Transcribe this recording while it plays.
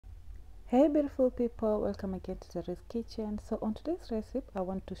Hey beautiful people, welcome again to Zari's Kitchen. So on today's recipe, I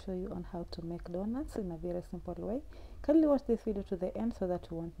want to show you on how to make donuts in a very simple way. Kindly watch this video to the end so that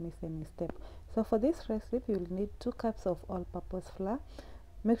you won't miss any step. So for this recipe, you'll need 2 cups of all-purpose flour.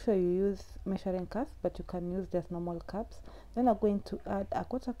 Make sure you use measuring cups, but you can use just normal cups. Then I'm going to add a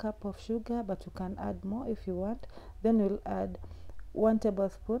 1/4 cup of sugar, but you can add more if you want. Then we'll add 1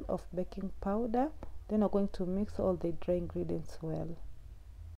 tablespoon of baking powder. Then I'm going to mix all the dry ingredients well.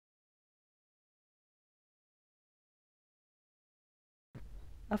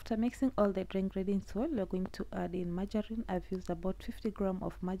 After mixing all the dry ingredients well, we're going to add in margarine. I've used about 50 grams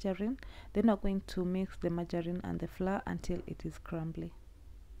of margarine. Then we're going to mix the margarine and the flour until it is crumbly.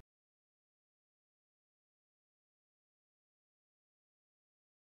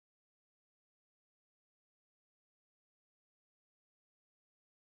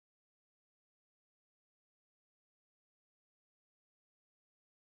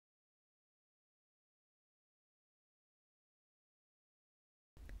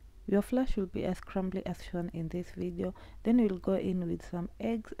 Your flour should be as crumbly as shown in this video. Then we'll go in with some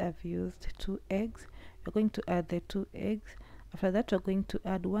eggs. I've used 2 eggs. You're going to add the 2 eggs. After that, you're going to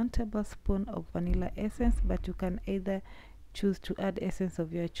add 1 tablespoon of vanilla essence, but you can either choose to add essence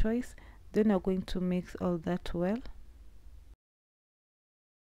of your choice. Then you're going to mix all that well.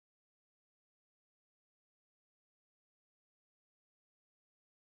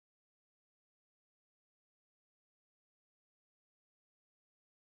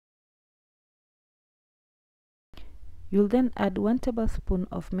 You'll then add 1 tablespoon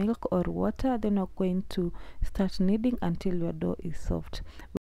of milk or water. Then you're going to start kneading until your dough is soft.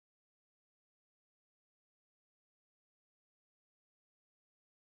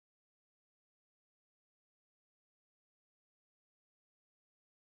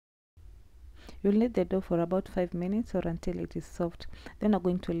 You'll knead the dough for about 5 minutes or until it is soft. Then I'm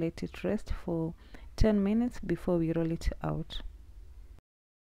going to let it rest for 10 minutes before we roll it out.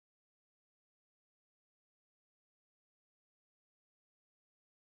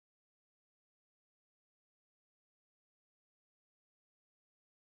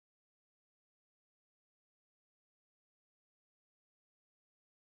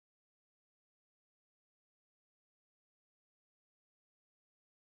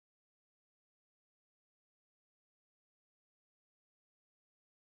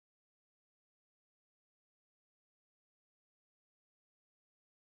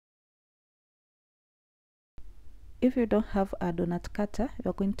 If you don't have a donut cutter,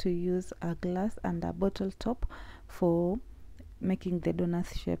 you're going to use a glass and a bottle top for making the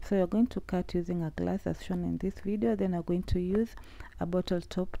donut shape. So you're going to cut using a glass as shown in this video. Then you're going to use a bottle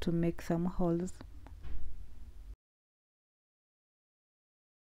top to make some holes.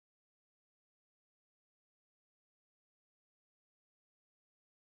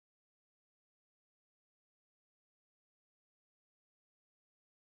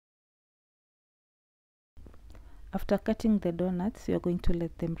 After cutting the donuts, you're going to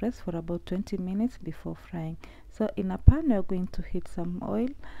let them rest for about 20 minutes before frying. So in a pan, you're going to heat some oil.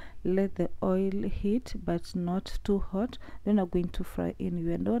 Let the oil heat but not too hot. Then you're going to fry in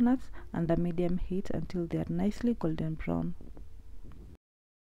your donuts under medium heat until they are nicely golden brown.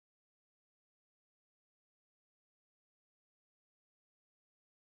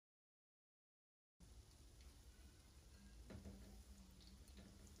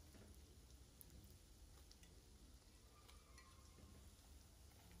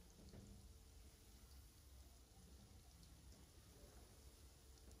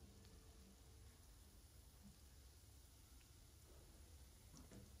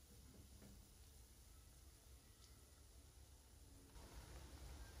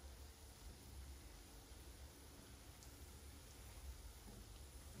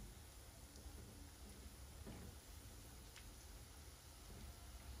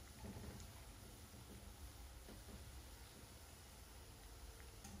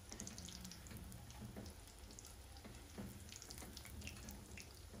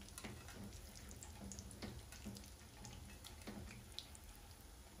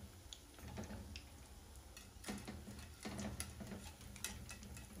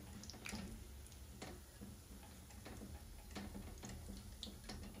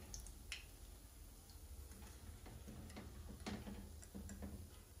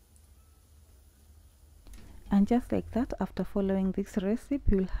 And just like that, after following this recipe,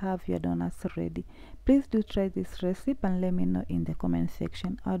 you'll have your donuts ready. Please do try this recipe and let me know in the comment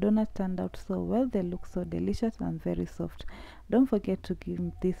section. Our donuts turned out so well. They look so delicious and very soft. Don't forget to give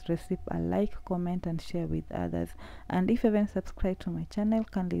this recipe a like, comment and share with others. And if you haven't subscribed to my channel,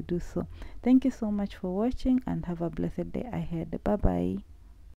 kindly do so. Thank you so much for watching and have a blessed day ahead. Bye bye.